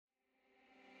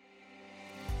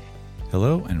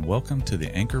Hello and welcome to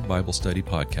the Anchor Bible Study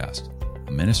Podcast,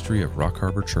 a ministry of Rock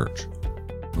Harbor Church.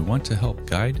 We want to help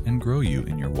guide and grow you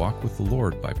in your walk with the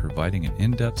Lord by providing an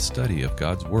in-depth study of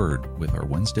God's Word with our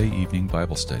Wednesday evening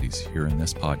Bible studies here in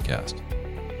this podcast.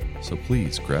 So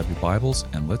please grab your Bibles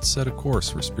and let's set a course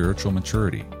for spiritual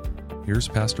maturity. Here's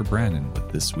Pastor Brandon with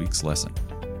this week's lesson.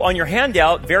 On your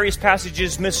handout, various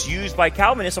passages misused by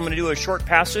Calvinists. I'm going to do a short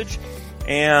passage,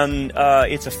 and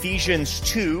it's Ephesians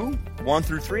 2, 1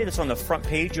 through 3. That's on the front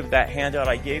page of that handout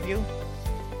I gave you.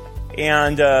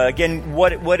 And again,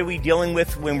 what are we dealing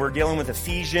with when we're dealing with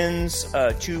Ephesians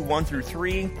 2, 1 through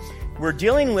 3? We're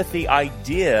dealing with the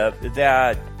idea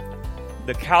that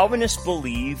the Calvinists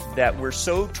believe that we're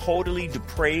so totally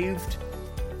depraved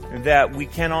that we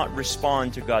cannot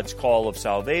respond to God's call of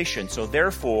salvation. So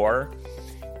therefore,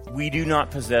 we do not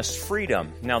possess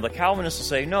freedom. Now, the Calvinists will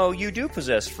say, no, you do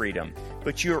possess freedom,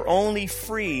 but you're only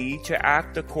free to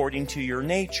act according to your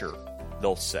nature,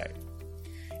 they'll say.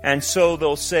 And so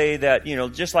they'll say that,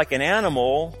 just like an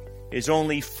animal is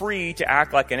only free to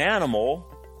act like an animal,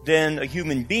 then a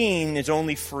human being is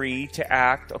only free to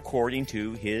act according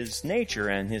to his nature,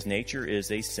 and his nature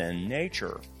is a sin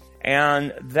nature.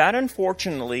 And that,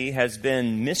 unfortunately, has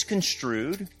been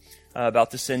misconstrued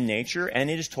about the sin nature, and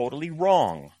it is totally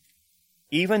wrong.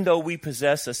 Even though we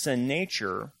possess a sin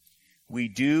nature, we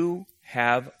do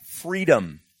have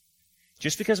freedom.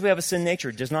 Just because we have a sin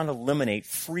nature does not eliminate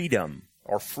freedom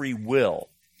or free will.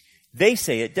 They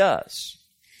say it does.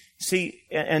 See,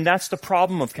 and that's the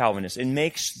problem of Calvinists. It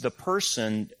makes the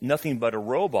person nothing but a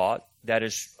robot that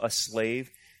is a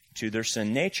slave to their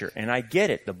sin nature. And I get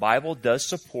it. The Bible does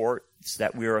support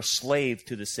that we are a slave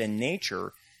to the sin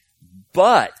nature,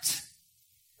 but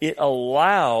it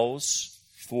allows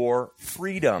for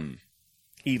freedom,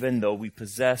 even though we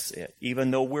possess it,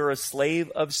 even though we're a slave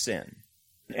of sin.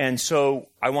 And so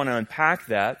I want to unpack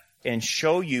that and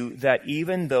show you that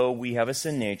even though we have a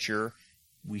sin nature,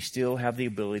 we still have the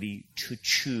ability to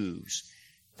choose.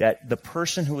 That the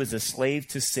person who is a slave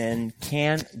to sin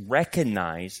can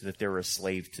recognize that they're a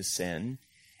slave to sin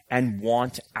and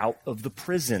want out of the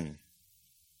prison.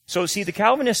 So see, the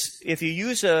Calvinists, if you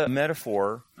use a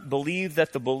metaphor, believe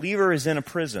that the believer is in a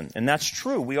prison. And that's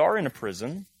true. We are in a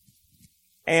prison.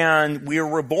 And we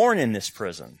were born in this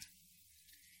prison.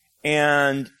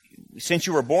 And since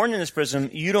you were born in this prison,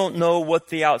 you don't know what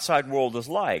the outside world is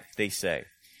like, they say.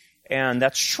 And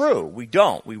that's true. We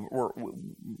don't.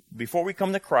 Before we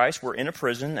come to Christ, we're in a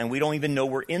prison, and we don't even know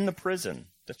we're in the prison.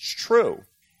 That's true.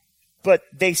 But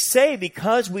they say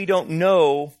because we don't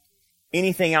know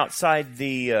anything outside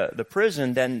the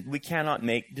prison, then we cannot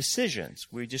make decisions.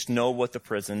 We just know what the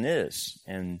prison is.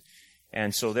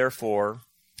 And so therefore,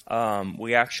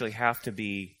 we actually have to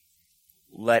be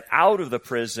let out of the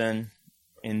prison,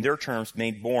 in their terms,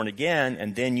 made born again,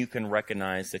 and then you can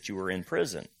recognize that you were in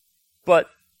prison. But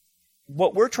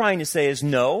what we're trying to say is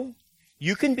no,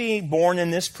 you can be born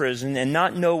in this prison and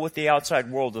not know what the outside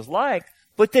world is like,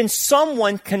 but then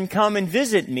someone can come and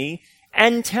visit me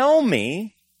and tell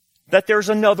me that there's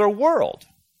another world,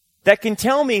 that can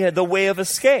tell me the way of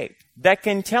escape, that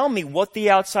can tell me what the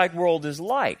outside world is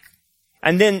like.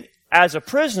 And then as a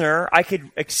prisoner, I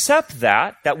could accept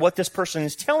that what this person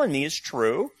is telling me is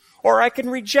true, or I can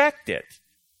reject it.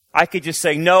 I could just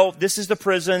say, no, this is the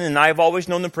prison, and I've always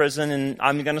known the prison, and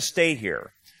I'm going to stay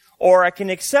here. Or I can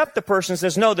accept the person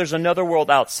says, no, there's another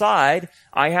world outside.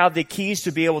 I have the keys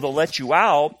to be able to let you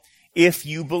out if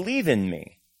you believe in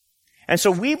me. And so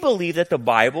we believe that the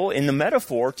Bible, in the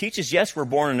metaphor, teaches, yes, we're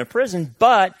born in a prison,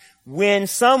 but when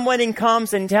someone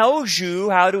comes and tells you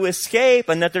how to escape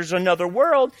and that there's another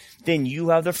world, then you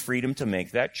have the freedom to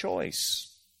make that choice.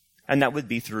 And that would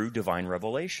be through divine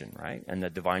revelation, right? And the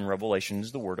divine revelation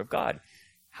is the Word of God.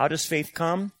 How does faith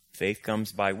come? Faith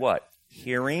comes by what?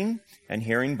 Hearing, and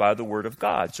hearing by the Word of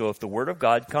God. So if the Word of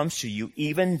God comes to you,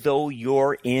 even though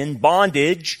you're in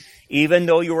bondage, even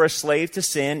though you're a slave to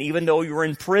sin, even though you're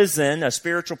in prison, a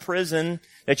spiritual prison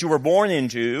that you were born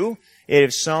into,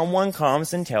 if someone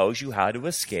comes and tells you how to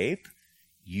escape,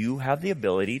 you have the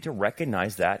ability to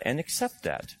recognize that and accept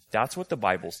that. That's what the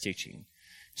Bible's teaching.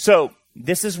 So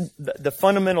this is the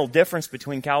fundamental difference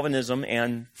between Calvinism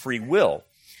and free will.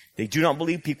 They do not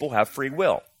believe people have free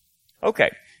will.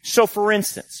 Okay, so for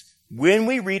instance, when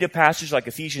we read a passage like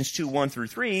Ephesians 2, 1 through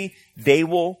 3, they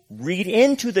will read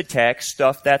into the text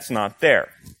stuff that's not there.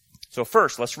 So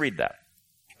first, let's read that.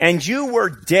 And you were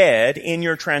dead in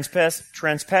your trespasses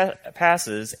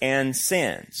and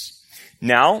sins.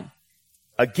 Now,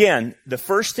 again, the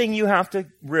first thing you have to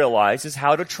realize is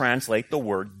how to translate the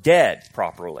word dead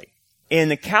properly. In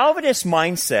the Calvinist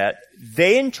mindset,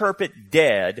 they interpret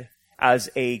dead as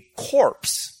a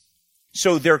corpse.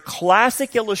 So their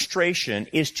classic illustration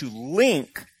is to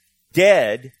link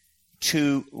dead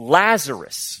to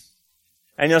Lazarus.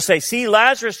 And they'll say, see,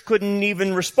 Lazarus couldn't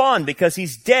even respond because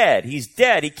he's dead. He's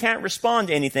dead. He can't respond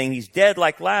to anything. He's dead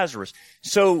like Lazarus.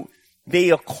 So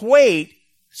they equate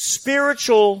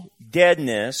spiritual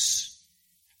deadness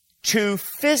to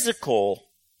physical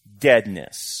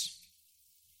deadness.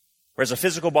 Whereas a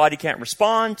physical body can't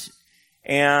respond,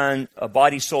 and a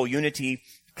body-soul unity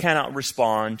cannot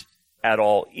respond at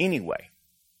all anyway.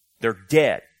 They're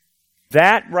dead.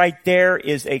 That right there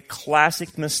is a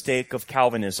classic mistake of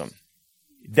Calvinism.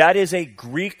 That is a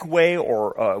Greek way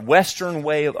or a Western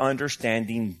way of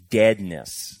understanding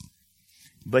deadness.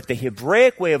 But the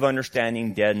Hebraic way of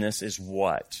understanding deadness is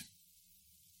what?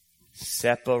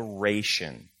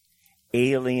 Separation,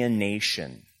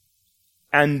 alienation.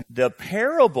 And the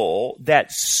parable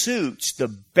that suits the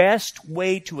best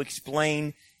way to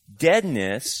explain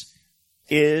deadness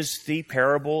is the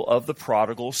parable of the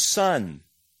prodigal son.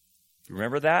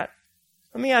 Remember that?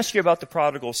 Let me ask you about the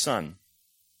prodigal son.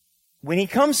 When he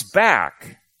comes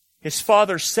back, his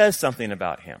father says something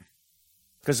about him.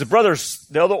 Because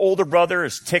the other older brother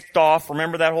is ticked off.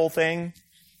 Remember that whole thing?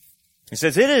 He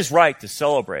says, it is right to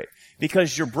celebrate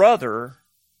because your brother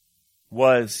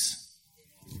was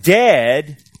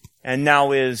dead and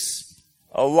now is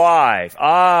alive.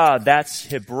 Ah, that's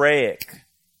Hebraic.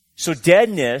 So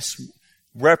deadness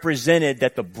represented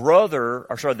that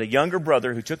the younger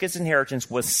brother who took his inheritance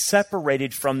was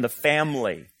separated from the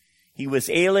family. He was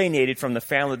alienated from the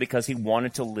family because he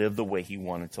wanted to live the way he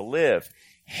wanted to live.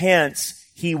 Hence,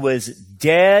 he was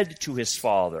dead to his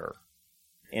father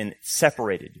and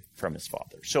separated from his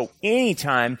father. So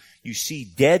anytime you see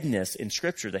deadness in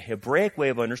Scripture, the Hebraic way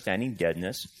of understanding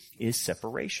deadness is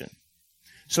separation.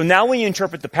 So now when you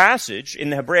interpret the passage in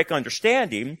the Hebraic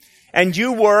understanding, and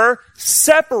you were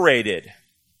separated.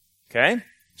 Okay?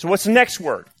 So what's the next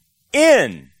word?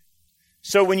 In.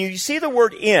 So when you see the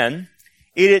word in,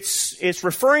 it's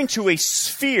referring to a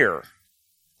sphere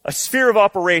of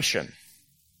operation.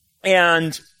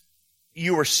 And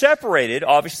you were separated,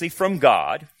 obviously, from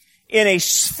God in a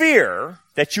sphere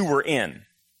that you were in.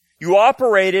 You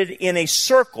operated in a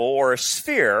circle or a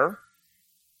sphere,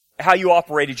 how you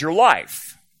operated your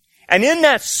life. And in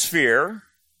that sphere,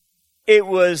 it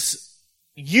was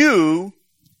you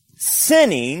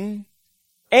sinning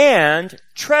and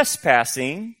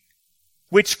trespassing,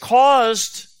 which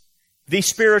caused the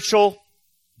spiritual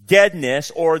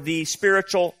deadness or the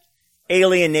spiritual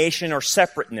alienation or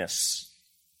separateness,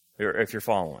 if you're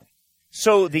following.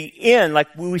 So the in, like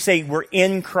we say, we're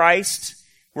in Christ,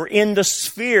 we're in the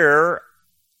sphere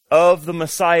of the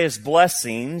Messiah's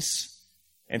blessings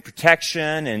and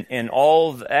protection and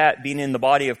all of that being in the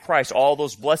body of Christ, all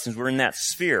those blessings, we're in that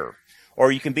sphere.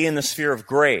 Or you can be in the sphere of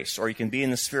grace, or you can be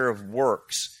in the sphere of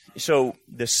works. So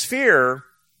the sphere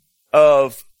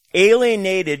of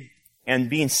alienated and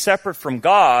being separate from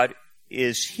God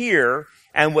is here,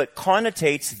 and what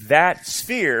connotates that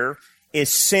sphere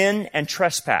is sin and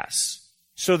trespass.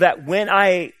 So that when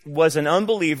I was an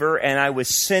unbeliever and I was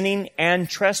sinning and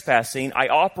trespassing, I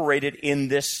operated in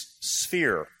this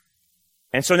sphere.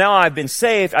 And so now I've been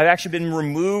saved, I've actually been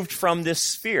removed from this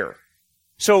sphere.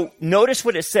 So notice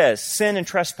what it says, sin and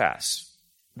trespass.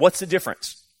 What's the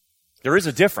difference? There is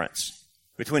a difference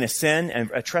between a sin and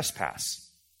a trespass.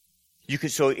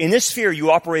 So in this sphere,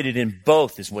 you operated in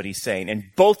both, is what he's saying, and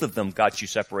both of them got you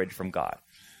separated from God.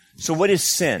 So what is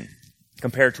sin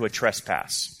compared to a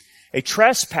trespass? A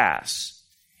trespass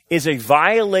is a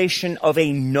violation of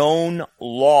a known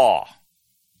law.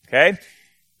 Okay?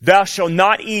 Thou shalt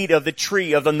not eat of the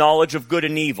tree of the knowledge of good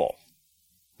and evil.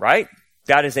 Right?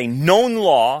 That is a known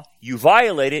law. You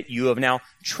violate it. You have now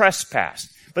trespassed.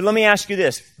 But let me ask you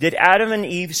this. Did Adam and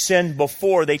Eve sin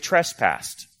before they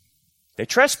trespassed? They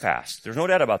trespassed. There's no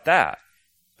doubt about that.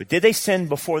 But did they sin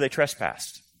before they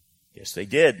trespassed? Yes, they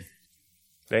did.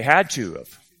 They had to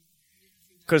have.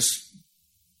 Because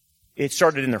it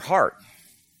started in their heart.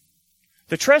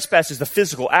 The trespass is the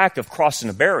physical act of crossing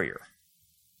a barrier.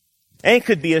 And it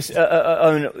could be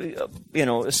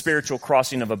a spiritual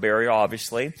crossing of a barrier,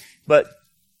 obviously. But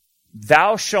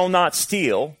thou shalt not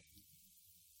steal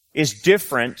is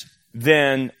different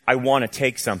than I want to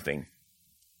take something.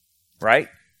 Right?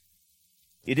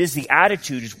 It is the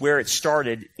attitude is where it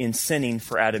started in sinning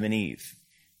for Adam and Eve.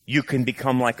 You can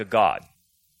become like a god.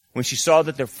 When she saw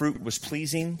that the fruit was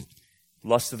pleasing,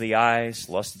 lust of the eyes,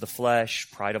 lust of the flesh,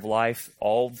 pride of life,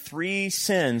 all three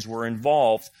sins were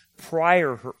involved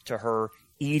prior to her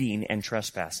eating and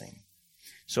trespassing.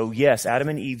 So yes, Adam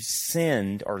and Eve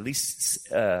sinned, or at least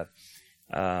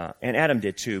And Adam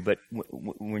did too, but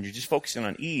when you're just focusing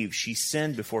on Eve, she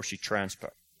sinned before she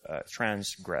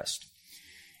transgressed.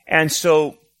 And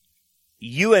so,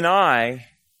 you and I,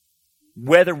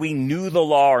 whether we knew the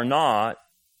law or not,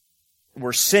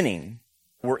 we're sinning.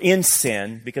 We're in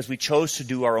sin because we chose to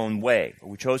do our own way.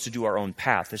 We chose to do our own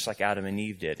path, just like Adam and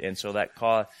Eve did. And so that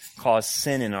caused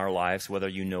sin in our lives, whether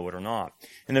you know it or not.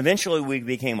 And eventually we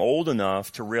became old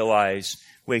enough to realize,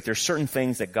 wait, there's certain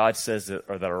things that God says that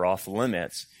are off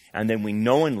limits. And then we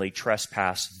knowingly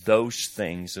trespass those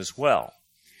things as well.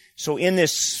 So in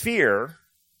this sphere,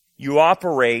 you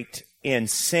operate in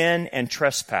sin and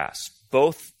trespass.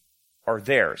 Both are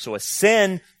there. So a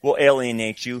sin will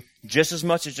alienate you just as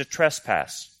much as a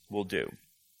trespass will do.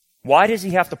 Why does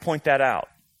he have to point that out?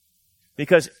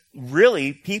 Because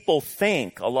really, people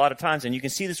think a lot of times, and you can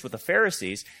see this with the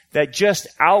Pharisees, that just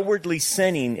outwardly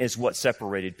sinning is what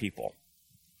separated people.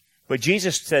 But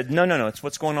Jesus said, no, it's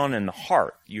what's going on in the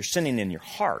heart. You're sinning in your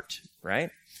heart, right?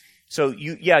 So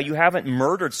you haven't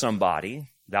murdered somebody,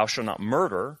 thou shalt not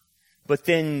murder, but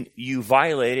then you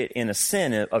violate it in a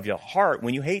sin of your heart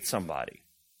when you hate somebody,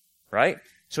 right?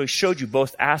 So he showed you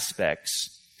both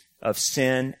aspects of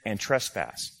sin and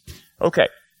trespass. Okay.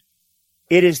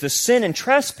 It is the sin and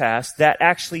trespass that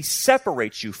actually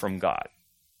separates you from God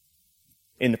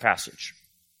in the passage.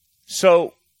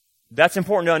 So that's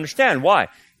important to understand. Why?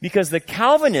 Because the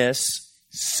Calvinists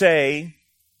say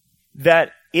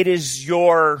that it is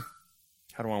your,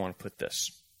 how do I want to put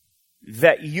this?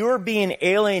 That you're being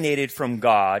alienated from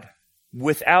God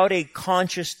without a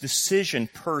conscious decision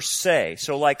per se.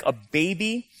 So like a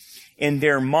baby in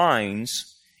their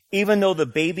minds, even though the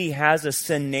baby has a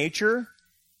sin nature,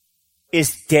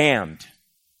 is damned.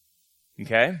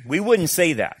 Okay? We wouldn't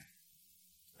say that.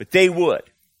 But they would.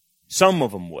 Some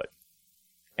of them would.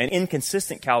 And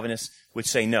inconsistent Calvinists would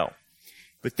say no.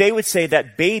 But they would say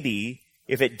that baby,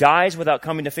 if it dies without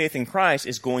coming to faith in Christ,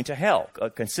 is going to hell. A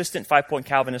consistent 5-point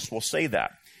Calvinist will say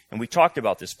that. And we talked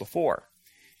about this before.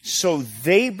 So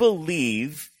they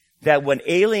believe that what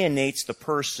alienates the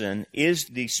person is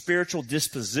the spiritual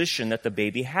disposition that the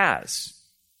baby has.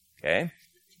 Okay?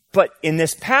 But in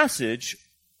this passage,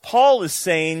 Paul is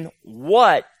saying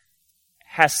what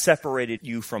has separated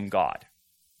you from God?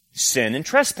 Sin and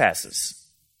trespasses.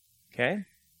 Okay?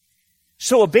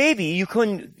 So a baby, you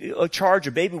couldn't charge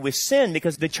a baby with sin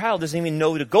because the child doesn't even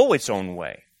know to go its own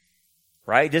way.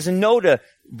 Right? It doesn't know to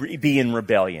be in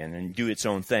rebellion and do its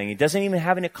own thing. It doesn't even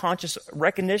have any conscious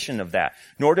recognition of that.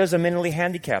 Nor does a mentally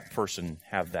handicapped person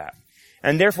have that.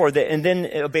 And therefore, then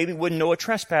a baby wouldn't know a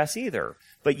trespass either.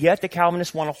 But yet the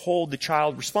Calvinists want to hold the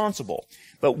child responsible.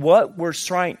 But what we're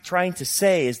trying to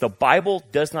say is the Bible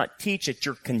does not teach that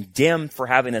you're condemned for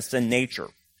having a sin nature.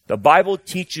 The Bible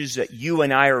teaches that you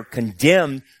and I are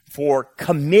condemned for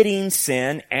committing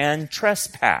sin and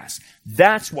trespass.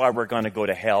 That's why we're going to go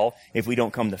to hell if we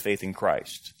don't come to faith in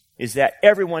Christ, is that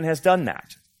everyone has done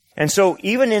that. And so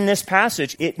even in this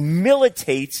passage, it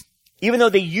militates, even though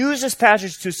they use this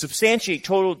passage to substantiate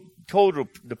total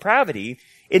depravity,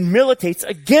 it militates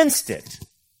against it.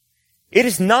 It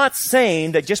is not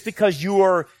saying that just because you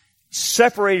are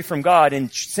separated from God in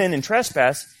sin and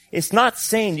trespass, it's not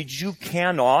saying that you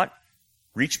cannot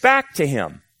reach back to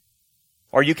Him.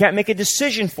 Or you can't make a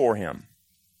decision for Him.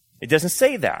 It doesn't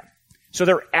say that. So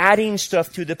they're adding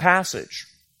stuff to the passage.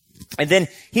 And then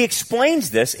he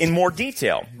explains this in more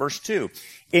detail. Verse 2.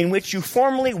 In which you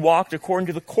formerly walked according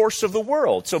to the course of the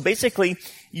world. So basically,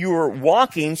 you're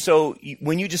walking, so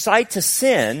when you decide to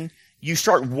sin, you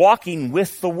start walking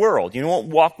with the world. You don't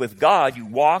walk with God, you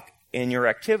walk in your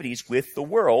activities with the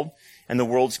world. And the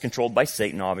world is controlled by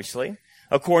Satan, obviously.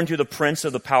 According to the prince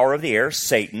of the power of the air,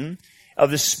 Satan,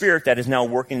 of the spirit that is now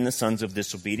working in the sons of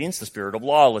disobedience, the spirit of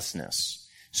lawlessness.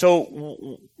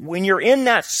 So when you're in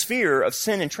that sphere of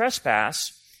sin and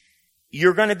trespass,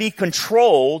 you're going to be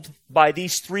controlled by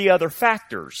these three other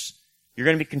factors. You're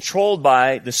going to be controlled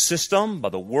by the system, by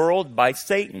the world, by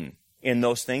Satan in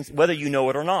those things, whether you know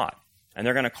it or not. And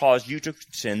they're going to cause you to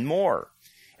sin more.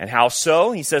 And how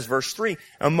so? He says, verse 3,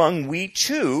 among we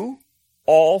too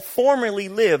all formerly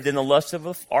lived in the lust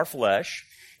of our flesh,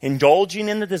 indulging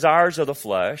in the desires of the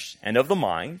flesh and of the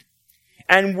mind,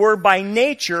 and were by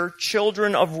nature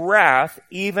children of wrath,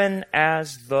 even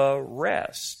as the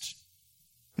rest.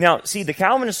 Now, see, the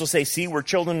Calvinists will say, see, we're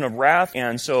children of wrath,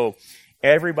 and so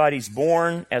everybody's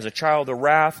born as a child of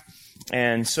wrath,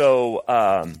 and so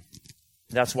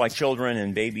that's why children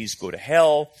and babies go to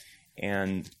hell.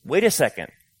 And wait a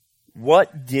second.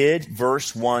 What did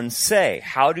verse 1 say?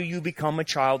 How do you become a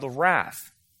child of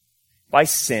wrath? By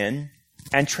sin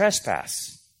and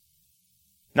trespass.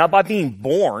 Not by being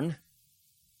born.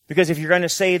 Because if you're going to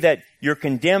say that you're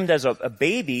condemned as a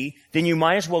baby, then you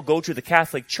might as well go to the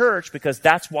Catholic Church, because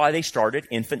that's why they started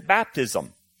infant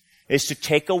baptism, is to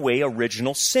take away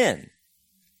original sin.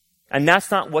 And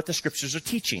that's not what the Scriptures are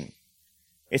teaching.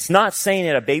 It's not saying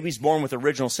that a baby's born with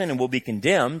original sin and will be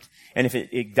condemned, and if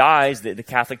it dies, the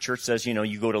Catholic Church says,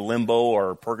 you go to limbo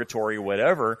or purgatory or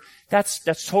whatever.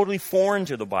 That's totally foreign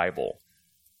to the Bible.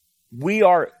 We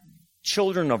are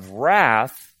children of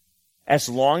wrath as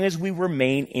long as we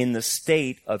remain in the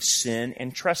state of sin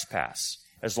and trespass,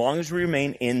 as long as we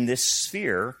remain in this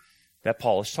sphere that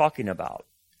Paul is talking about.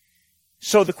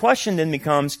 So the question then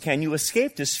becomes, can you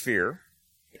escape this sphere?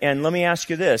 And let me ask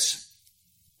you this.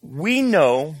 We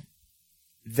know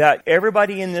that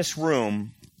everybody in this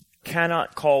room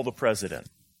cannot call the president.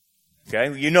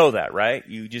 Okay? You know that, right?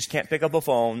 You just can't pick up a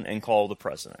phone and call the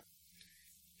president.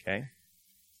 Okay?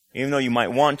 Even though you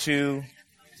might want to,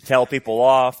 tell people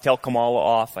off, tell Kamala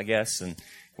off, I guess, and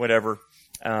whatever.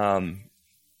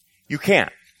 You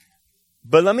can't.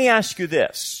 But let me ask you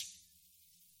this.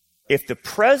 If the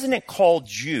president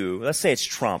called you, let's say it's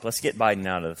Trump. Let's get Biden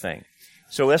out of the thing.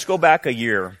 So let's go back a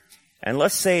year. And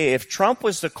let's say if Trump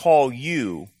was to call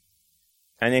you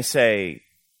and they say,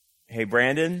 hey,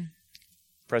 Brandon,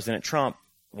 President Trump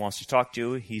wants to talk to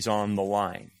you. He's on the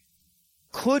line.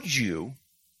 Could you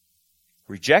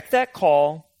reject that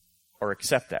call or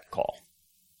accept that call?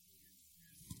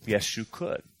 Yes, you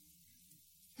could.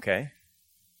 Okay?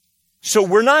 So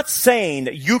we're not saying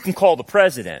that you can call the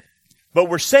president, but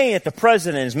we're saying that the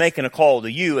president is making a call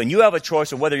to you, and you have a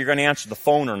choice of whether you're going to answer the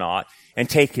phone or not and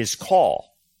take his call.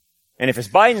 And if it's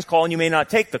Biden's calling, you may not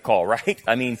take the call, right?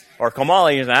 Or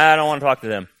Kamala, you say, I don't want to talk to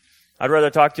them. I'd rather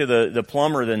talk to the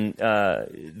plumber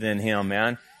than him,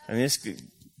 man.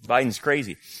 Biden's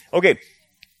crazy. Okay.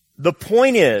 The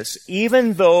point is,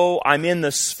 even though I'm in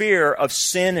the sphere of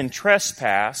sin and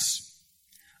trespass,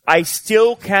 I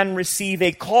still can receive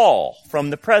a call from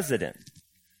the president.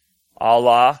 A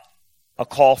la a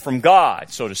call from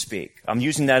God, so to speak. I'm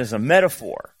using that as a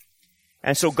metaphor.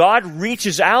 And so God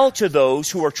reaches out to those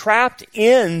who are trapped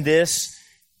in this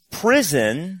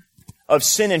prison of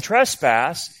sin and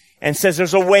trespass and says,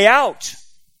 there's a way out.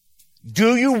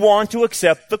 Do you want to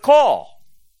accept the call?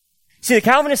 See, the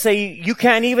Calvinists say you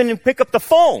can't even pick up the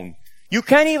phone. You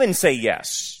can't even say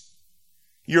yes.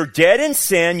 You're dead in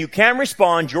sin. You can't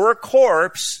respond. You're a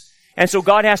corpse. And so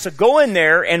God has to go in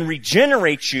there and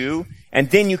regenerate you, and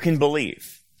then you can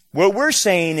believe. What we're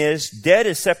saying is dead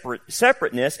is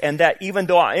separateness, and that even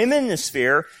though I am in the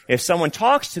sphere, if someone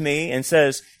talks to me and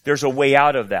says, there's a way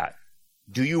out of that,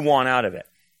 do you want out of it?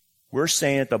 We're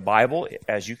saying that the Bible,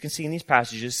 as you can see in these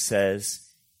passages, says,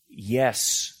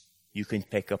 yes, you can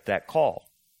pick up that call.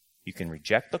 You can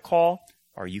reject the call,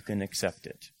 or you can accept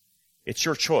it. It's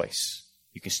your choice.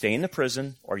 You can stay in the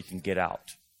prison, or you can get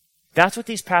out. That's what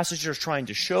these passages are trying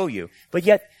to show you. But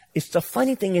yet, the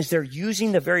funny thing is they're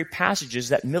using the very passages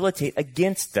that militate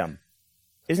against them.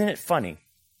 Isn't it funny?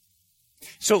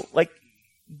 So,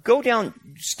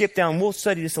 skip down, we'll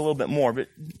study this a little bit more, but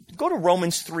go to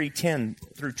Romans 3:10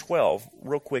 through 12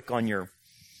 real quick on your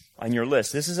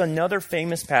list. This is another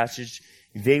famous passage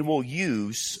they will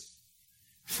use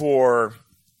for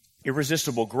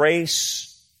irresistible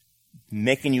grace,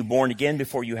 making you born again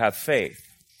before you have faith.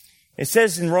 It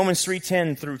says in Romans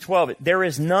 3:10 through 12, there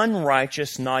is none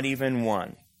righteous, not even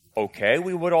one. Okay,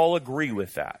 we would all agree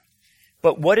with that.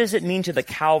 But what does it mean to the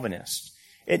Calvinists?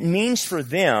 It means for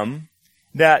them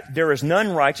that there is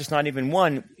none righteous, not even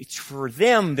one. It's for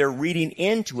them, they're reading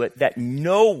into it that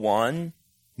no one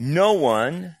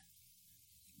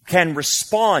can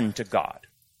respond to God.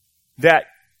 That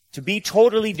to be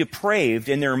totally depraved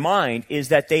in their mind is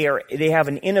that they have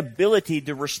an inability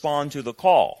to respond to the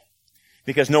call.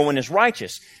 Because no one is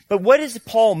righteous. But what does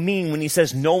Paul mean when he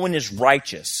says no one is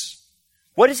righteous?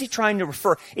 What is he trying to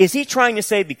refer? Is he trying to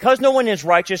say because no one is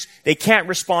righteous, they can't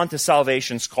respond to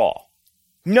salvation's call?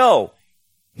 No.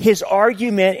 His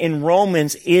argument in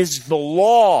Romans is the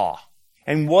law.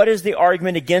 And what is the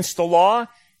argument against the law?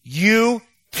 You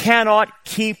cannot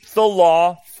keep the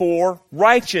law for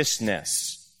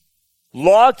righteousness.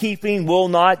 Law keeping will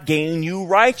not gain you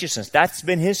righteousness. That's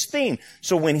been his theme.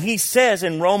 So when he says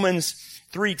in Romans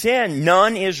 3:10,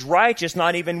 none is righteous,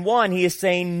 not even one, he is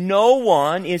saying no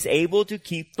one is able to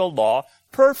keep the law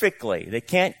perfectly. They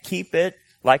can't keep it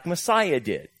like Messiah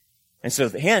did. And so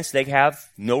hence they have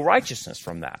no righteousness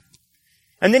from that.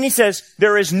 And then he says,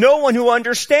 there is no one who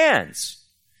understands.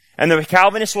 And the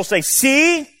Calvinists will say,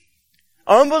 see,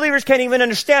 unbelievers can't even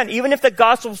understand. Even if the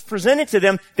gospel is presented to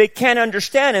them, they can't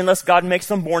understand unless God makes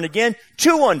them born again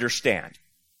to understand.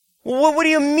 Well, what do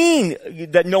you mean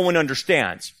that no one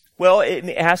understands? Well,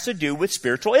 it has to do with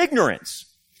spiritual ignorance.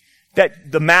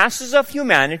 That the masses of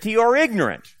humanity are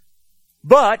ignorant.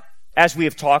 But, as we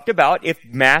have talked about, if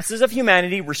masses of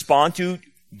humanity respond to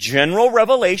general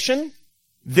revelation,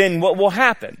 then what will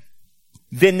happen?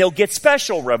 Then they'll get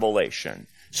special revelation.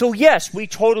 So yes, we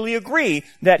totally agree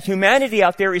that humanity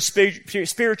out there is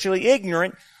spiritually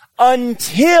ignorant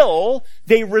until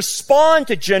they respond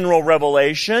to general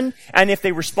revelation. And if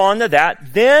they respond to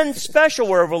that, then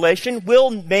special revelation will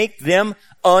make them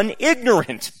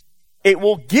unignorant. It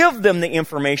will give them the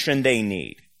information they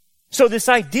need. So this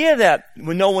idea that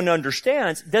when no one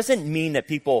understands doesn't mean that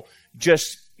people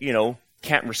just,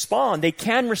 can't respond. They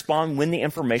can respond when the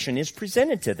information is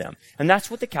presented to them. And that's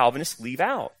what the Calvinists leave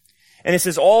out. And it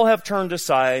says, all have turned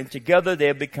aside. Together they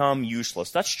have become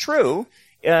useless. That's true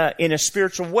in a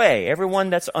spiritual way. Everyone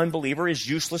that's unbeliever is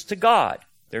useless to God.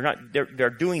 They're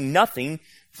doing nothing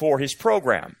for his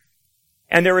program.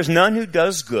 And there is none who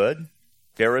does good.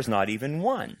 There is not even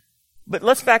one. But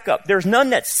let's back up. There's none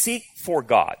that seek for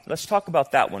God. Let's talk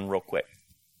about that one real quick.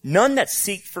 None that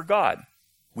seek for God.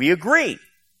 We agree.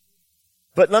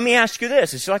 But let me ask you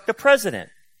this. It's like the president.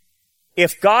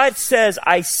 If God says,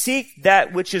 I seek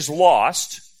that which is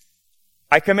lost,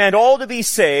 I command all to be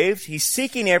saved. He's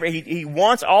seeking he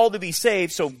wants all to be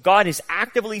saved. So God is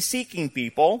actively seeking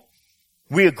people.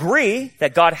 We agree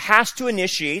that God has to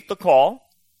initiate the call.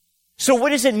 So what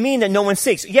does it mean that no one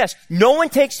seeks? Yes, no one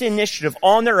takes the initiative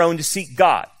on their own to seek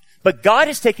God. But God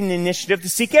is taking the initiative to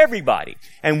seek everybody.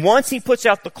 And once he puts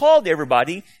out the call to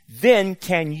everybody, then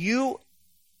can you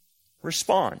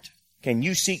respond? Can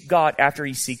you seek God after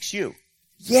he seeks you?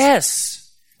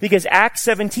 Yes. Because Acts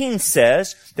 17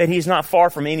 says that he's not far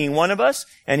from any one of us,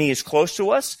 and he is close to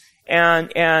us,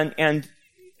 and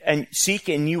seek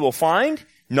and you will find.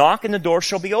 Knock and the door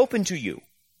shall be open to you.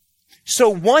 So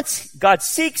once God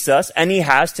seeks us, and he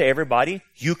has to everybody,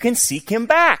 you can seek him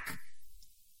back.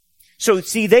 So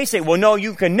see, they say, well, no,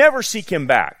 you can never seek him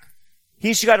back.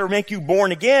 He's got to make you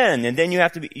born again, and then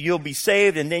you'll be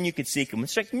saved, and then you can seek him.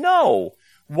 It's like, no.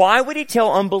 Why would he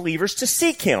tell unbelievers to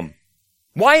seek him?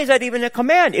 Why is that even a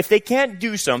command? If they can't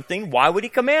do something, why would he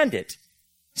command it?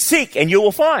 Seek and you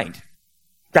will find.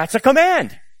 That's a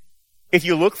command. If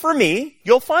you look for me,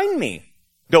 you'll find me.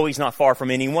 Though he's not far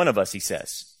from any one of us, he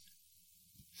says.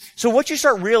 So what you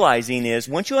start realizing is,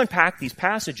 once you unpack these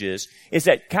passages, is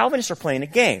that Calvinists are playing a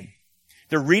game.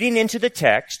 They're reading into the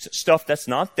text stuff that's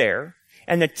not there,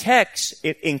 and the text,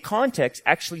 in context,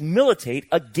 actually militate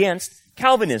against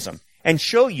Calvinism and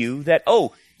show you that,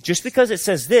 just because it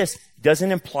says this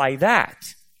doesn't imply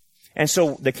that. And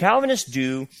so the Calvinists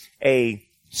do a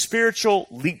spiritual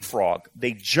leapfrog.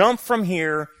 They jump from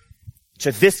here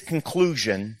to this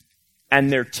conclusion,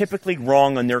 and they're typically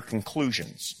wrong on their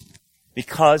conclusions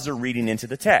because they're reading into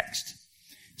the text.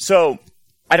 So,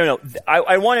 I don't know.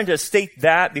 I wanted to state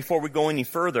that before we go any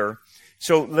further.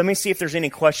 So let me see if there's any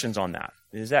questions on that.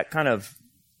 Does that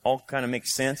all make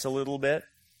sense a little bit?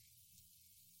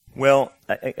 Well,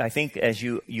 I think as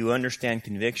you understand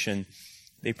conviction,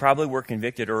 they probably were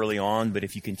convicted early on, but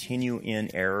if you continue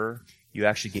in error, you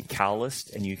actually get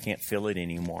calloused and you can't feel it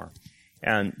anymore.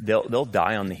 And they'll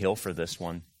die on the hill for this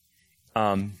one.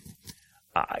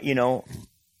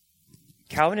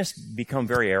 Calvinists become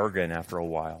very arrogant after a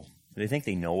while. They think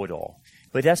they know it all.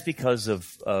 But that's because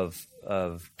of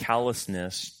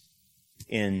callousness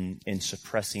in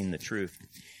suppressing the truth.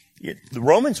 The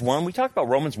Romans 1, we talked about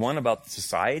Romans 1 about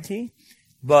society,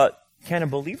 but can a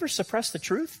believer suppress the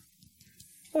truth?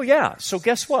 Oh yeah. So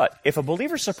guess what? If a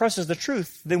believer suppresses the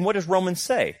truth, then what does Romans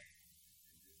say?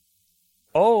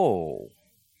 Oh,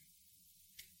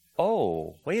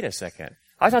 wait a second.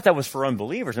 I thought that was for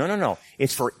unbelievers. No.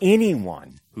 It's for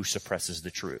anyone who suppresses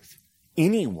the truth.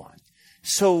 Anyone.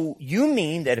 So you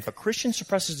mean that if a Christian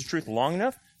suppresses the truth long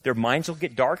enough, their minds will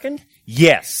get darkened?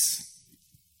 Yes.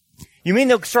 You mean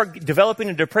they'll start developing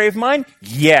a depraved mind?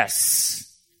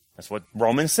 Yes. That's what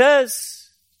Romans says.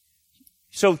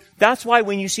 So that's why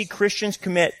when you see Christians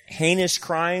commit heinous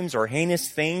crimes or heinous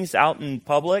things out in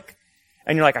public,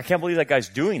 and you're like, I can't believe that guy's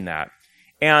doing that.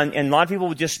 And a lot of people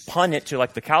would just pun it to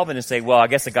like the Calvinists say, well, I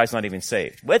guess the guy's not even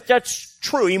saved. But that's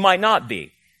true. He might not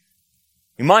be.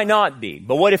 He might not be.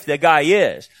 But what if the guy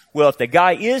is? Well, if the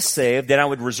guy is saved, then I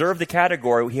would reserve the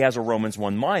category he has a Romans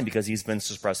 1 mind because he's been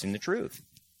suppressing the truth.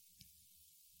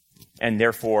 And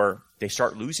therefore, they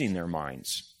start losing their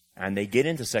minds. And they get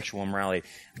into sexual immorality.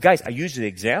 Guys, I used the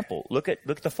example. Look at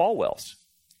the Falwells.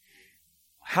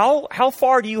 How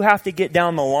far do you have to get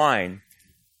down the line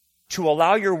to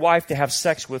allow your wife to have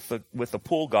sex with the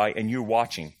pool guy and you're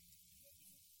watching?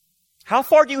 How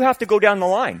far do you have to go down the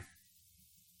line?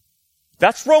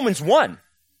 That's Romans 1.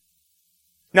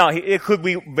 Now, it could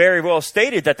be very well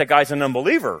stated that the guy's an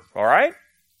unbeliever, all right?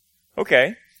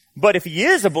 Okay. But if he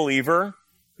is a believer,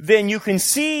 then you can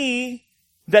see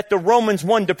that the Romans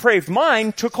 1 depraved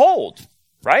mind took hold,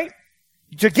 right?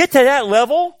 To get to that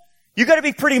level, you got to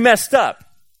be pretty messed up.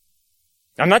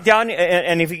 I'm not down,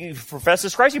 and if he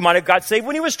professes Christ, he might have got saved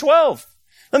when he was 12.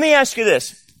 Let me ask you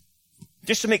this,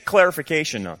 just to make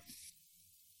clarification now.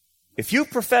 If you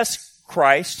profess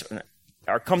Christ,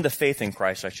 or come to faith in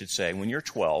Christ, I should say, when you're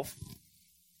 12,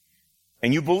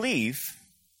 and you believe,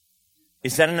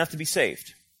 is that enough to be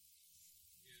saved?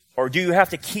 Or do you have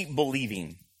to keep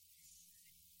believing?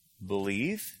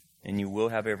 Believe, and you will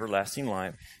have everlasting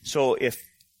life. So if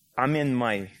I'm in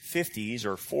my 50s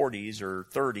or 40s or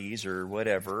 30s or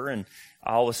whatever, and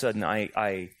all of a sudden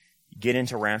I get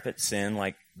into rampant sin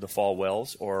like the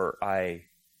Falwells, or I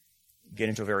get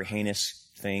into very heinous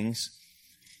things,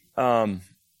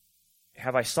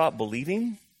 have I stopped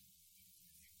believing?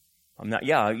 I'm not.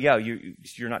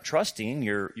 You're not trusting.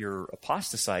 You're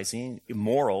apostatizing,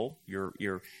 immoral.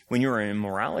 When you're in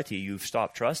immorality, you've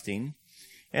stopped trusting.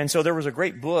 And so there was a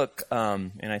great book,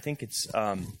 and I think it's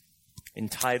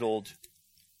entitled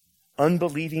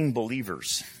 "Unbelieving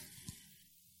Believers."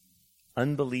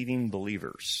 Unbelieving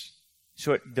believers.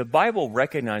 So the Bible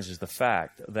recognizes the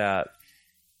fact that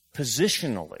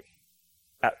positionally,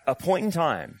 at a point in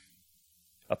time,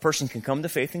 a person can come to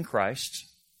faith in Christ,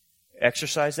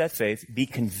 exercise that faith, be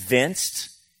convinced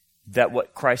that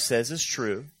what Christ says is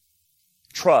true,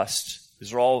 trust,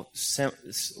 these are all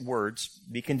words,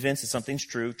 be convinced that something's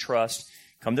true, trust,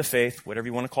 come to faith, whatever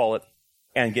you want to call it,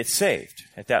 and get saved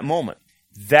at that moment.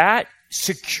 That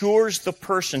secures the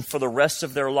person for the rest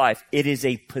of their life. It is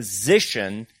a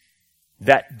position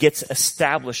that gets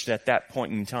established at that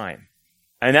point in time.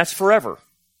 And that's forever.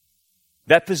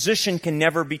 That position can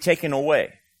never be taken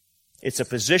away. It's a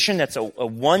position that's a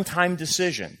one-time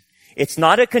decision. It's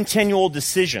not a continual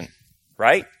decision,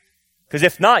 right? Because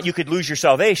if not, you could lose your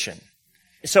salvation.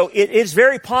 So it is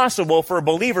very possible for a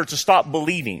believer to stop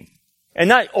believing. And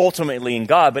not ultimately in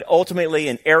God, but ultimately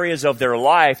in areas of their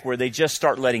life where they just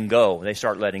start letting go. They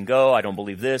start letting go. I don't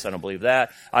believe this. I don't believe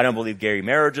that. I don't believe gay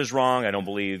marriage is wrong. I don't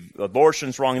believe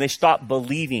abortion's wrong. And they stop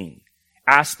believing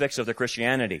aspects of their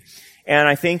Christianity. And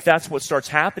I think that's what starts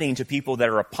happening to people that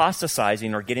are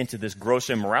apostatizing or get into this gross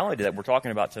immorality that we're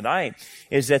talking about tonight,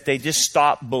 is that they just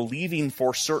stop believing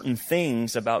for certain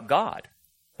things about God.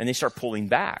 And they start pulling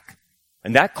back.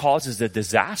 And that causes a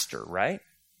disaster, right?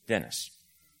 Dennis?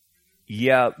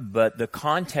 Yeah, but the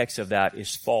context of that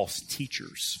is false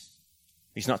teachers.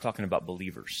 He's not talking about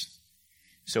believers.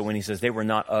 So when he says they were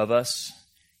not of us,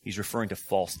 he's referring to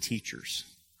false teachers,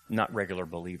 not regular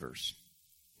believers.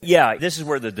 Yeah, this is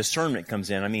where the discernment comes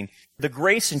in. I mean, the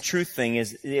grace and truth thing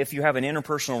is if you have an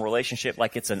interpersonal relationship,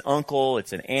 like it's an uncle,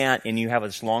 it's an aunt, and you have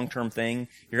this long-term thing,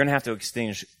 you're going to have to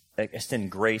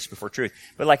extend grace before truth.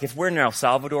 But like if we're in El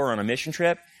Salvador on a mission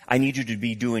trip, I need you to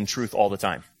be doing truth all the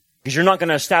time. Because you're not going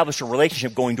to establish a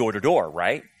relationship going door to door,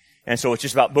 right? And so it's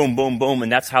just about boom, boom, boom,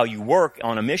 and that's how you work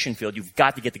on a mission field. You've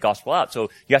got to get the gospel out.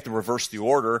 So you have to reverse the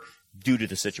order due to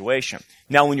the situation.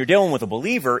 Now, when you're dealing with a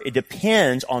believer, it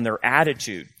depends on their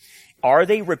attitude. Are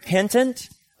they repentant?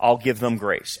 I'll give them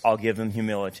grace. I'll give them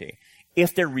humility.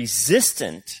 If they're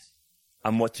resistant,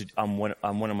 what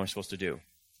am I supposed to do?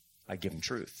 I give them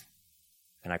truth.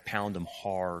 And I pound them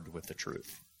hard with the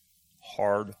truth.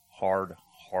 Hard, hard,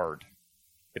 hard.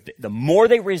 The more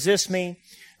they resist me,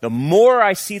 the more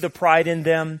I see the pride in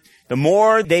them, the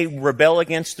more they rebel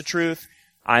against the truth,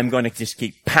 I'm going to just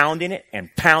keep pounding it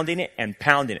and pounding it and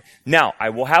pounding it. Now, I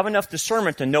will have enough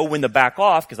discernment to know when to back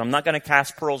off, because I'm not going to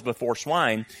cast pearls before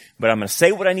swine, but I'm going to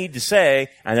say what I need to say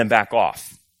and then back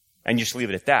off. And just leave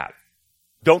it at that.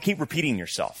 Don't keep repeating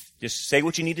yourself. Just say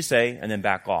what you need to say and then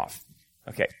back off.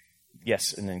 Okay.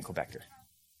 Yes, and then go back there.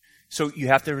 So you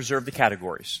have to reserve the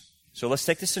categories. So let's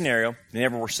take the scenario. They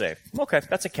never were saved. Okay,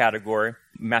 that's a category.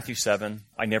 Matthew 7,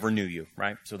 I never knew you,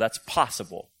 right? So that's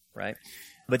possible, right?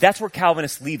 But that's where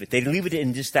Calvinists leave it. They leave it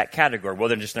in just that category. Well,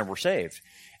 they just never were saved.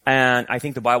 And I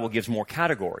think the Bible gives more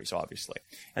categories, obviously.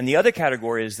 And the other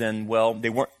category is then, well, they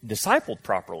weren't discipled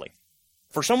properly.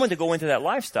 For someone to go into that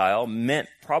lifestyle meant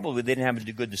probably they didn't have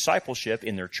a good discipleship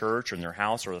in their church or in their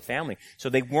house or the family. So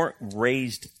they weren't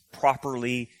raised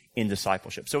properly in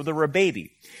discipleship. So they were a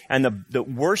baby. And the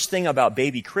worst thing about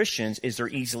baby Christians is they're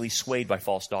easily swayed by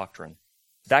false doctrine.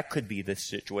 That could be the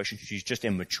situation. She's just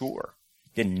immature.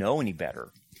 Didn't know any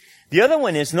better. The other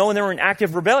one is knowing they're in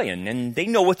active rebellion and they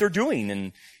know what they're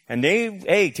doing and they,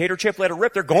 hey, tater chip, let it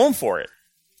rip, they're going for it.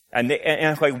 And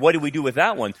it's like, what do we do with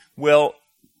that one? Well,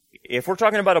 if we're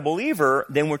talking about a believer,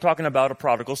 then we're talking about a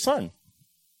prodigal son.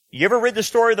 You ever read the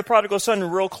story of the prodigal son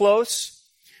real close?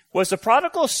 Was the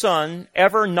prodigal son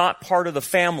ever not part of the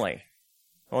family?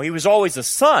 Well, he was always a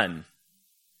son.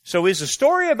 So is the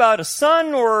story about a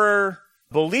son or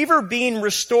believer being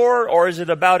restored, or is it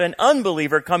about an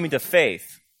unbeliever coming to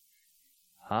faith?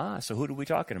 So who are we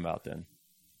talking about then?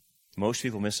 Most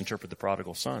people misinterpret the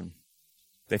prodigal son.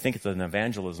 They think it's an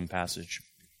evangelism passage.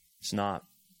 It's not.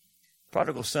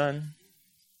 Prodigal son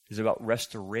is about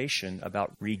restoration,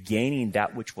 about regaining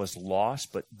that which was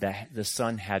lost, but that the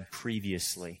son had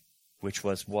previously, which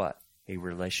was what? A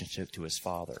relationship to his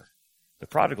father. The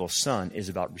prodigal son is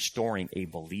about restoring a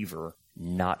believer,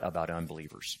 not about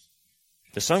unbelievers.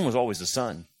 The son was always the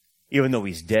son, even though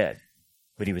he's dead,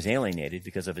 but he was alienated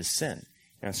because of his sin.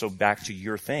 And so back to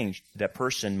your thing, that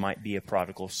person might be a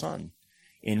prodigal son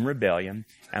in rebellion,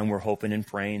 and we're hoping and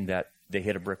praying that they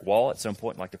hit a brick wall at some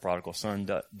point like the prodigal son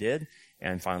did,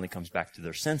 and finally comes back to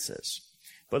their senses.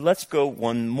 But let's go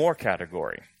one more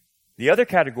category. The other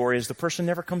category is the person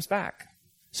never comes back.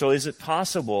 So is it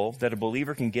possible that a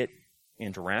believer can get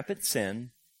into rampant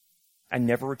sin and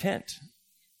never repent?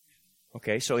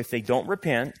 Okay, so if they don't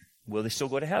repent, will they still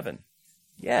go to heaven?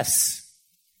 Yes,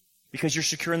 because you're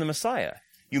secure in the Messiah.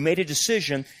 You made a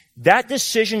decision. That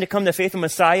decision to come to faith in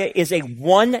Messiah is a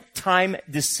one-time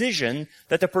decision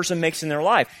that the person makes in their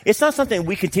life. It's not something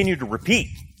we continue to repeat,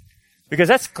 because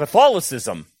that's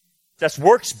Catholicism. That's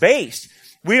works-based.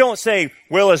 We don't say,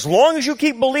 well, as long as you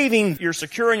keep believing you're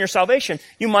secure in your salvation,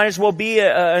 you might as well be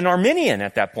an Arminian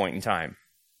at that point in time.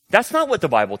 That's not what the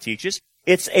Bible teaches.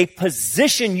 It's a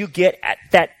position you get at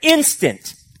that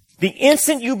instant. The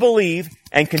instant you believe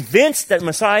and convinced that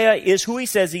Messiah is who he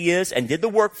says he is and did the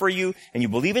work for you, and you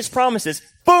believe his promises,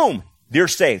 boom, you're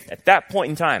saved at that point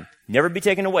in time. Never be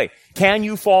taken away. Can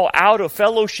you fall out of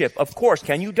fellowship? Of course.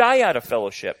 Can you die out of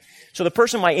fellowship? So the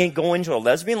person might go into a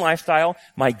lesbian lifestyle,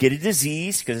 might get a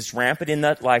disease because it's rampant in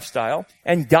that lifestyle,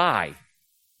 and die.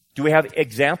 Do we have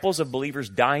examples of believers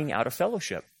dying out of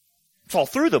fellowship? It's all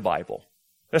through the Bible.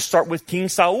 Let's start with King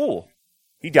Saul.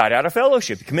 He died out of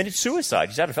fellowship. He committed suicide.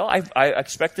 He's out of fellowship. I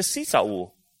expect to see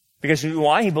Saul. Because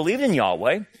why? He believed in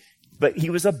Yahweh, but he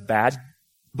was a bad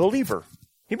believer.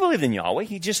 He believed in Yahweh.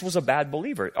 He just was a bad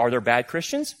believer. Are there bad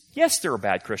Christians? Yes, there are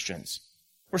bad Christians.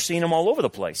 We're seeing them all over the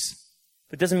place.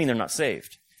 But it doesn't mean they're not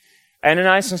saved.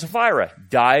 Ananias and Sapphira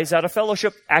dies out of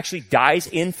fellowship, actually dies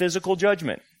in physical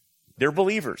judgment. They're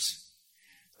believers.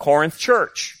 Corinth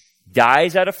church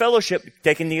dies out of fellowship,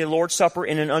 taking the Lord's Supper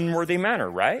in an unworthy manner,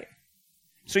 right?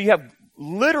 So you have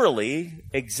literally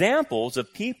examples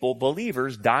of people,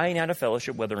 believers, dying out of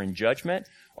fellowship, whether in judgment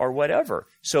or whatever.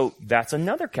 So that's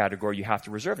another category you have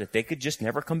to reserve, that they could just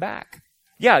never come back.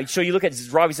 Yeah, so you look at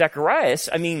Ravi Zacharias,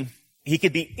 he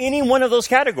could be any one of those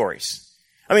categories.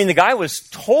 The guy was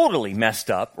totally messed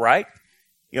up, right?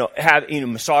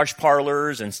 Massage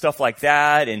parlors and stuff like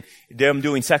that, and them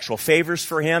doing sexual favors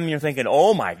for him. You're thinking,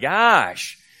 oh my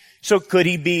gosh. So could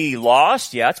he be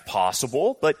lost? Yeah, it's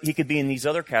possible, but he could be in these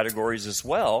other categories as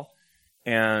well.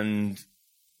 And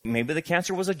maybe the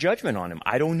cancer was a judgment on him.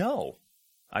 I don't know.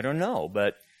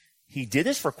 But he did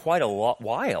this for quite a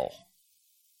while,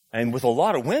 and with a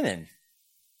lot of women.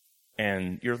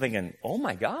 And you're thinking, oh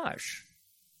my gosh.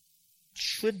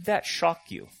 Should that shock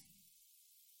you?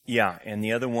 Yeah, and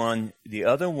the other one,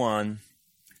 the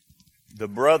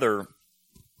brother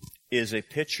is a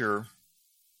picture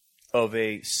of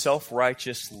a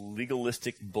self-righteous,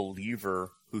 legalistic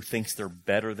believer who thinks they're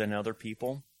better than other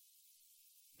people.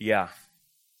 Yeah.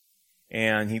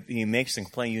 And he makes them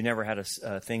complain, you never had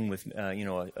a thing with,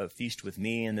 a feast with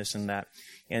me and this and that.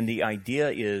 And the idea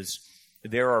is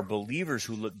there are believers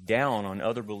who look down on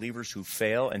other believers who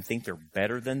fail and think they're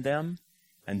better than them.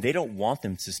 And they don't want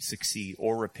them to succeed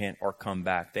or repent or come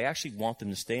back. They actually want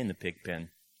them to stay in the pig pen.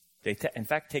 They, in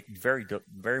fact, take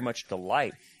very much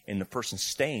delight in the person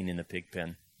staying in the pig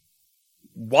pen.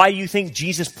 Why do you think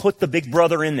Jesus put the big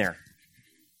brother in there?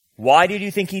 Why did you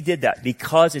think he did that?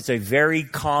 Because it's a very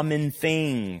common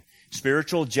thing.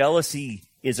 Spiritual jealousy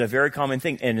is a very common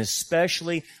thing. And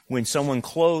especially when someone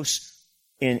close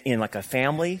in like a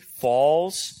family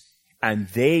falls and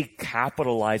they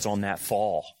capitalize on that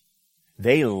fall.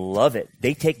 They love it.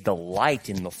 They take delight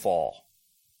in the fall.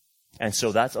 And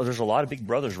so there's a lot of big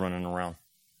brothers running around.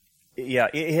 Yeah,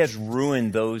 it has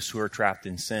ruined those who are trapped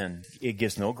in sin. It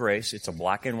gives no grace. It's a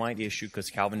black and white issue because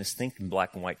Calvinists think in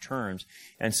black and white terms.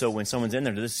 And so when someone's in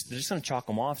there, they're just going to chalk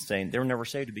them off saying they were never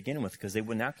saved to begin with because they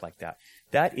wouldn't act like that.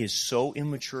 That is so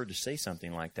immature to say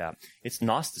something like that. It's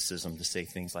Gnosticism to say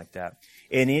things like that.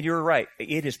 And you're right.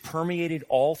 It is permeated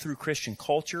all through Christian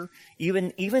culture.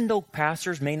 Even though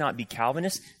pastors may not be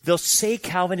Calvinists, they'll say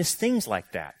Calvinist things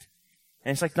like that.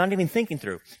 And it's like not even thinking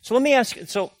through. So let me ask you,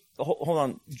 hold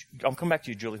on. I'll come back to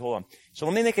you, Julie. Hold on. So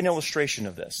let me make an illustration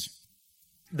of this.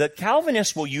 The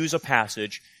Calvinists will use a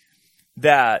passage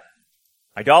that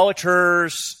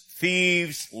idolaters,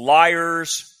 thieves,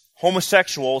 liars,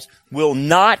 homosexuals will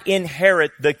not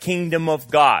inherit the kingdom of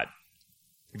God.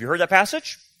 Have you heard that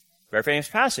passage? Very famous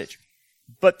passage.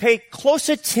 But pay close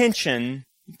attention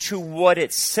to what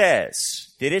it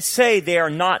says. Did it say they are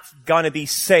not going to be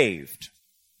saved?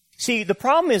 See, the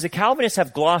problem is the Calvinists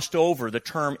have glossed over the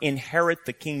term inherit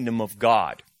the kingdom of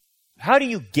God. How do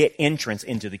you get entrance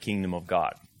into the kingdom of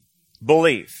God?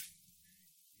 Believe.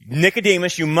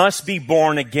 Nicodemus, you must be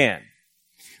born again.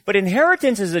 But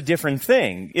inheritance is a different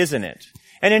thing, isn't it?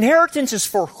 And inheritance is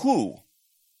for who?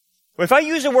 Well, if I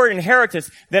use the word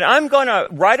inheritance, then I'm going to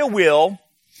write a will,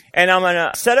 and I'm going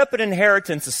to set up an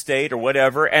inheritance estate or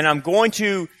whatever, and I'm going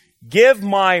to give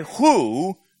my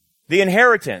who the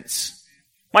inheritance.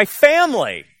 My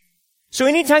family. So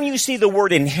anytime you see the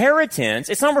word inheritance,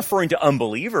 it's not referring to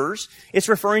unbelievers. It's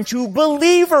referring to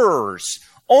believers.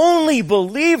 Only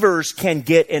believers can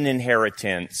get an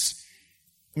inheritance.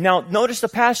 Now, notice the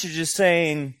passage is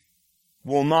saying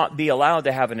will not be allowed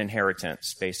to have an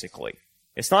inheritance, basically.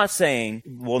 It's not saying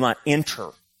will not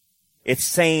enter. It's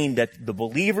saying that the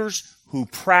believers who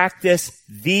practice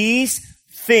these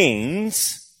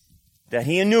things that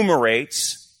he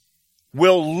enumerates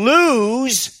will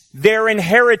lose their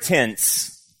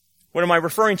inheritance. What am I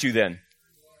referring to then?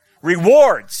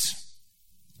 Rewards.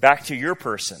 Back to your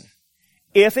person.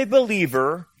 If a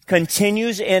believer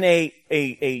continues in a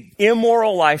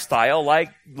immoral lifestyle, like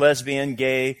lesbian,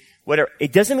 gay, whatever,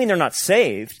 it doesn't mean they're not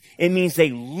saved. It means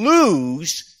they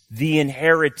lose the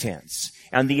inheritance.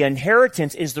 And the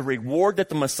inheritance is the reward that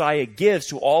the Messiah gives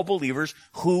to all believers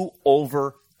who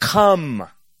overcome.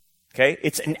 Okay?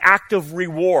 It's an act of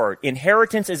reward.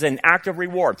 Inheritance is an act of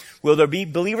reward. Will there be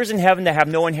believers in heaven that have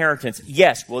no inheritance?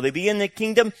 Yes. Will they be in the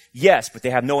kingdom? Yes, but they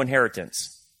have no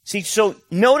inheritance. See, so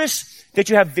notice that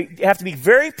you have to be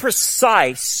very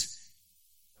precise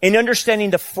in understanding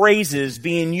the phrases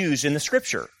being used in the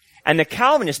Scripture. And the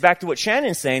Calvinists, back to what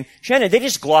Shannon's saying, they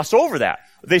just gloss over that.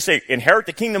 They say, inherit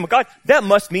the kingdom of God. That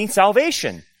must mean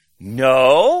salvation.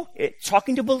 No, it's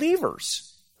talking to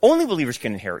believers. Only believers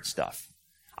can inherit stuff.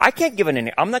 I'm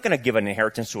not going to give an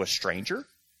inheritance to a stranger,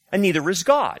 and neither is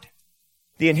God.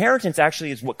 The inheritance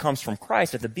actually is what comes from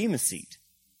Christ at the Bema seat.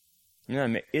 You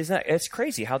know, it's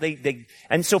crazy how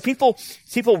and so people,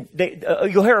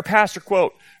 you'll hear a pastor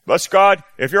quote, "Bless God,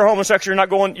 if you're homosexual,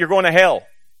 you're going to hell."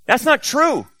 That's not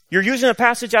true. You're using a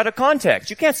passage out of context.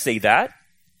 You can't say that.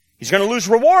 He's going to lose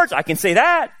rewards. I can say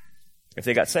that if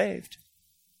they got saved.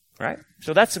 Right?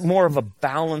 So that's more of a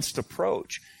balanced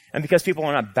approach. And because people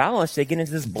are not balanced, they get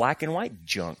into this black and white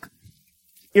junk.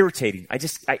 Irritating. I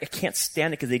can't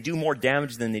stand it because they do more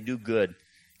damage than they do good.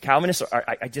 Calvinists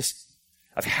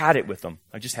I've had it with them.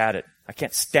 I've just had it. I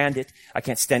can't stand it. I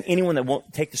can't stand anyone that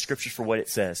won't take the scriptures for what it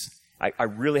says. I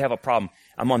really have a problem.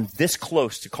 I'm on this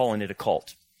close to calling it a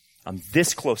cult. I'm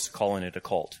this close to calling it a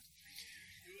cult.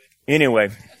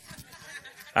 Anyway,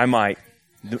 I might.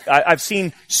 I've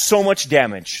seen so much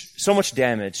damage,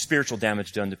 spiritual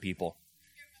damage done to people.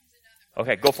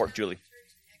 Okay, go for it, Julie.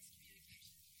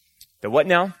 The what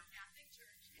now?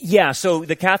 Yeah, so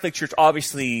the Catholic Church,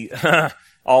 obviously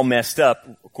all messed up,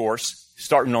 of course,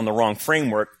 starting on the wrong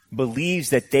framework, believes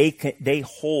that they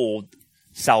hold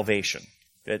salvation,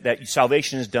 that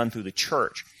salvation is done through the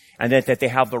church, and that they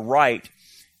have the right,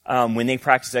 when they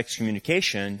practice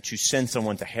excommunication, to send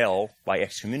someone to hell by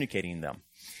excommunicating them.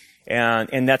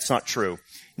 And that's not true.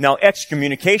 Now,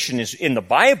 excommunication is in the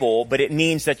Bible, but it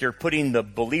means that you're putting the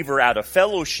believer out of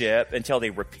fellowship until they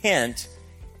repent,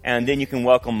 and then you can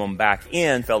welcome them back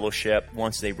in fellowship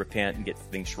once they repent and get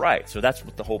things right. So that's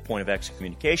what the whole point of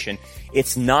excommunication.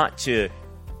 It's not to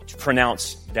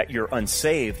pronounce that you're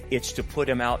unsaved. It's to put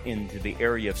him out into the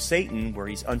area of Satan where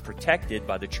he's unprotected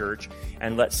by the church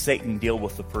and let Satan deal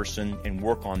with the person and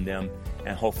work on them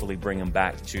and hopefully bring them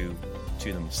back to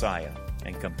the Messiah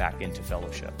and come back into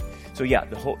fellowship. So yeah,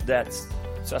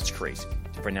 that's crazy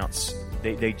to pronounce.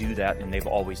 They do that, and they've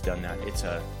always done that.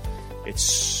 It's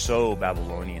so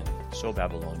Babylonian, so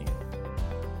Babylonian.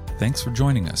 Thanks for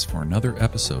joining us for another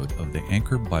episode of the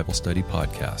Anchor Bible Study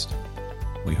Podcast.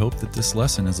 We hope that this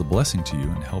lesson is a blessing to you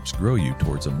and helps grow you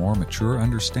towards a more mature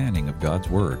understanding of God's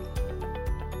Word.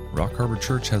 Rock Harbor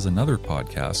Church has another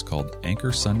podcast called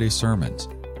Anchor Sunday Sermons,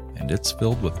 and it's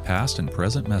filled with past and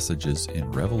present messages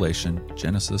in Revelation,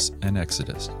 Genesis, and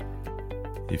Exodus.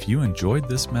 If you enjoyed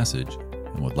this message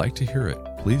and would like to hear it,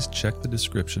 please check the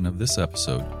description of this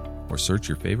episode or search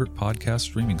your favorite podcast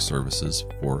streaming services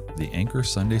for the Anchor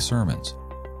Sunday Sermons.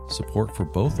 Support for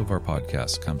both of our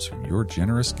podcasts comes from your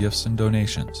generous gifts and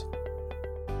donations.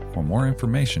 For more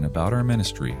information about our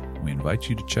ministry, we invite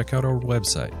you to check out our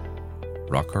website,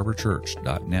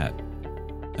 rockharborchurch.net.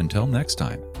 Until next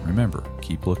time, remember,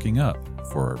 keep looking up,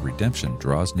 for our redemption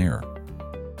draws nearer.